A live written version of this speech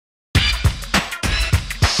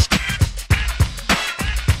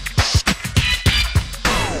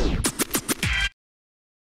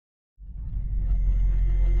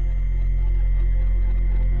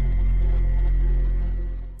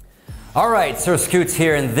All right, so Scoot's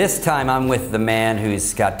here, and this time I'm with the man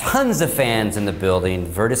who's got tons of fans in the building,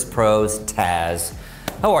 Virtus.pro's TaZ.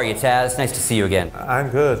 How are you, TaZ? Nice to see you again. I'm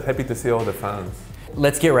good. Happy to see all the fans.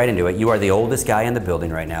 Let's get right into it. You are the oldest guy in the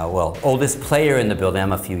building right now. Well, oldest player in the building.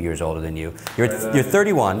 I'm a few years older than you. You're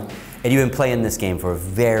 31, and you've been playing this game for a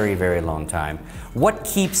very, very long time. What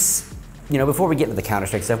keeps, before we get into the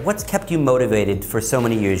Counter-Strike stuff, what's kept you motivated for so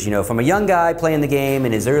many years? From a young guy playing the game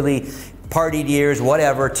in his early partied years,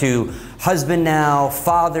 whatever, to husband now,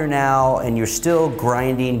 father now, and you're still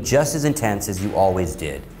grinding just as intense as you always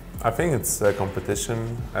did. I think it's a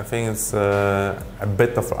competition. I think it's a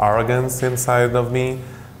bit of arrogance inside of me,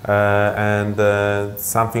 and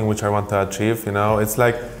something which I want to achieve. It's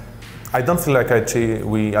like I don't feel like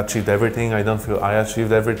we achieved everything. I don't feel I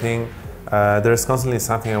achieved everything. There's constantly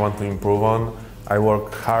something I want to improve on. I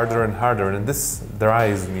work harder and harder, and this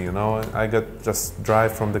drives me. I get just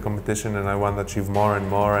drive from the competition, and I want to achieve more and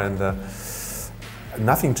more, and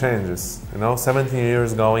nothing changes. 17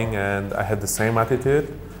 years going, and I had the same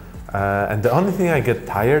attitude. And the only thing I get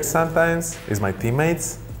tired sometimes is my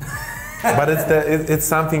teammates. But it's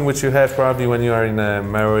something which you have probably when you are in a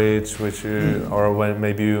marriage, or when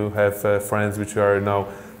maybe you have friends which you are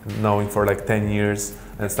knowing for like 10 years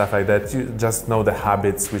and stuff like that. You just know the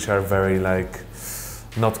habits which are very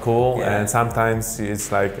not cool, yeah. And sometimes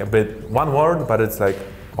it's like a bit one word, but it's like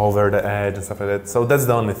over the edge and stuff like that. So that's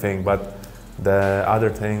the only thing. But the other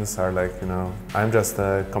things are like, I'm just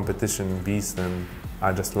a competition beast, and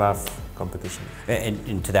I just love competition.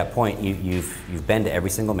 And to that point, you've been to every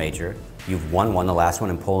single major. You've won one. The last one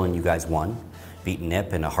in Poland, you guys won, beat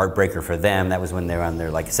NIP, and a heartbreaker for them. That was when they were on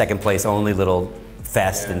their second place only little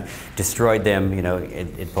fest, yeah. And destroyed them.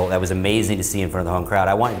 That was amazing to see in front of the home crowd.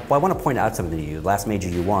 I want to point out something to you. The last major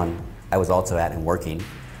you won, I was also at and working.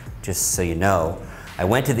 Just so you know, I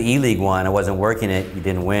went to the E-League one. I wasn't working it. You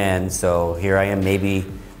didn't win, so here I am. Maybe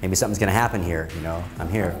something's going to happen here. I'm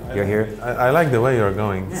here. You're here. I like the way you're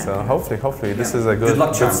going. Yeah, so hopefully this is a good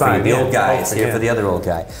luck charm sign. For the old guy is here for the other old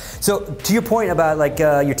guy. So to your point about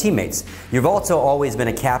your teammates, you've also always been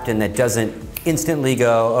a captain that doesn't instantly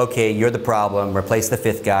go, okay, you're the problem, replace the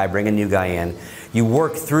fifth guy, bring a new guy in. You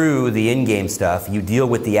work through the in-game stuff, you deal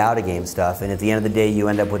with the out-of-game stuff, and at the end of the day, you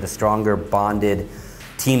end up with a stronger, bonded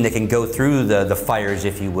team that can go through the fires,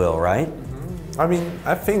 if you will, right? Mm-hmm.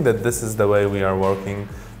 I think that this is the way we are working,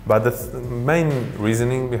 but the main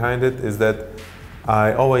reasoning behind it is that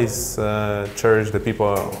I always cherish the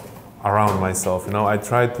people around myself. I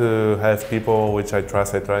try to have people which I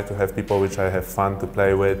trust. I try to have people which I have fun to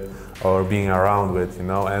play with or being around with.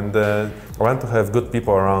 And I want to have good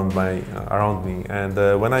people around me.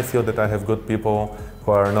 And when I feel that I have good people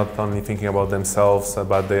who are not only thinking about themselves,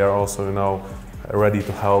 but they are also, ready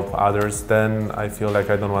to help others, then I feel like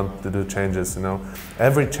I don't want to do changes.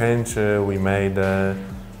 Every change we made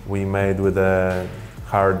with a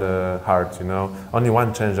hard heart. Only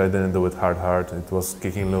one change I didn't do with hard heart. It was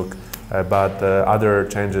kicking Luke. But other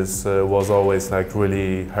changes was always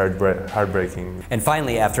really heartbreaking. And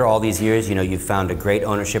finally, after all these years, you've found a great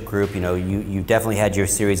ownership group. You definitely had your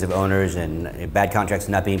series of owners and bad contracts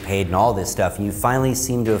not being paid and all this stuff. And you finally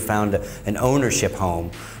seem to have found an ownership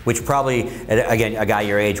home, which probably, again, a guy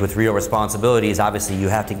your age with real responsibilities, obviously you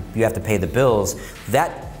have to pay the bills.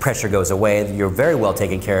 That pressure goes away. You're very well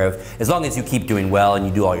taken care of as long as you keep doing well and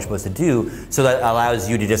you do all you're supposed to do. So that allows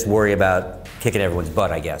you to just worry about kicking everyone's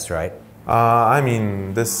butt, I guess, right?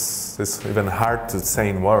 This is even hard to say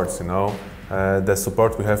in words, The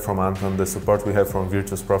support we have from Anton, the support we have from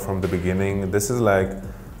Virtus.pro from the beginning, this is like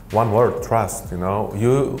one word, trust,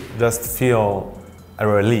 You just feel a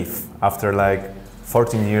relief after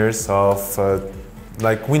 14 years of,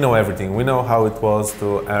 we know everything. We know how it was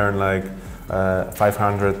to earn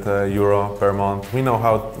 500 euro per month. We know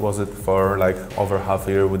how was it for over half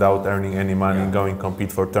a year without earning any money, yeah. Going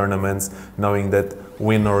compete for tournaments, knowing that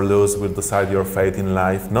win or lose will decide your fate in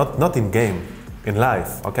life. Not in game, in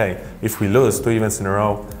life. Okay, if we lose 2 events in a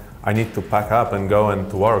row, I need to pack up and go and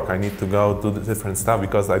to work. I need to go do the different stuff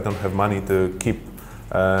because I don't have money to keep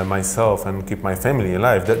myself and keep my family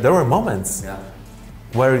alive. There were moments, yeah.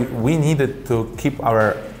 Where we needed to keep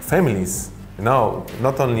our families,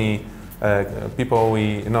 not only people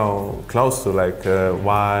we close to,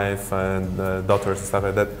 wife and daughters and stuff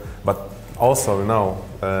like that, but also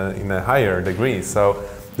in a higher degree. So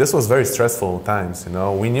this was very stressful times.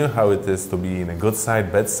 We knew how it is to be in a good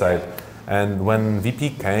side, bad side, and when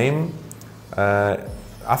VP came,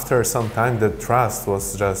 after some time, the trust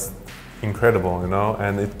was just incredible,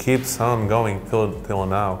 and it keeps on going till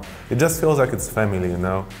now. It just feels like it's family,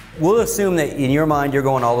 We'll assume that in your mind you're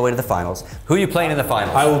going all the way to the finals. Who are you playing in the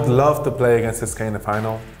finals? I would love to play against SK in the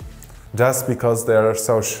final. just because they are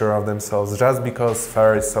so sure of themselves, just because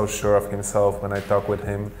Fer is so sure of himself when I talk with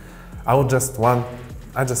him. I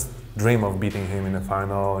just dream of beating him in the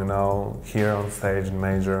final, you know, here on stage in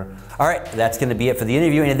major. All right, that's going to be it for the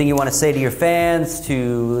interview. Anything you want to say to your fans,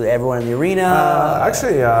 to everyone in the arena?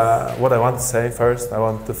 Actually, what I want to say first, I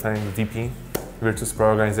want to thank VP, Virtus.pro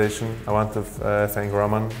organization. I want to thank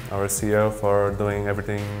Roman, our CEO, for doing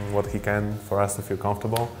everything what he can for us to feel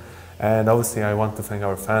comfortable. And obviously, I want to thank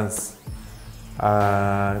our fans.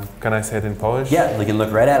 Can I say it in Polish? Yeah, we can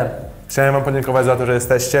look right at him. Chciałem wam podziękować za to, że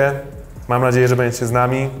jesteście. Mam nadzieję, że będziecie z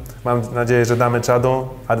nami. Mam nadzieję, że damy czadu,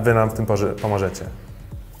 a wy nam w tym pomożecie.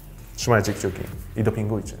 Trzymajcie kciuki i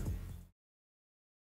dopingujcie.